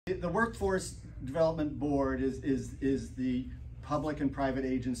The Workforce Development Board is the public and private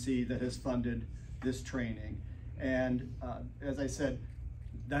agency that has funded this training. And as I said,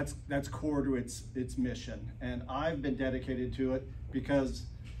 that's core to its mission. And I've been dedicated to it because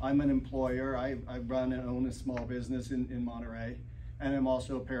I'm an employer. I run and own a small business in Monterey, and I'm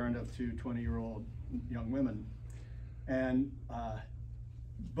also a parent of two 20-year-old young women. And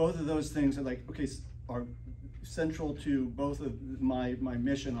both of those things are are central to both of my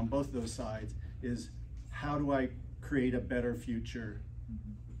mission on both of those sides. Is how do I create a better future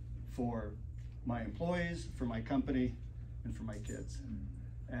for my employees, for my company, and for my kids?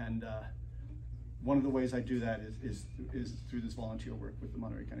 And one of the ways I do that is through this volunteer work with the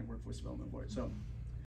Monterey County Workforce Development Board. So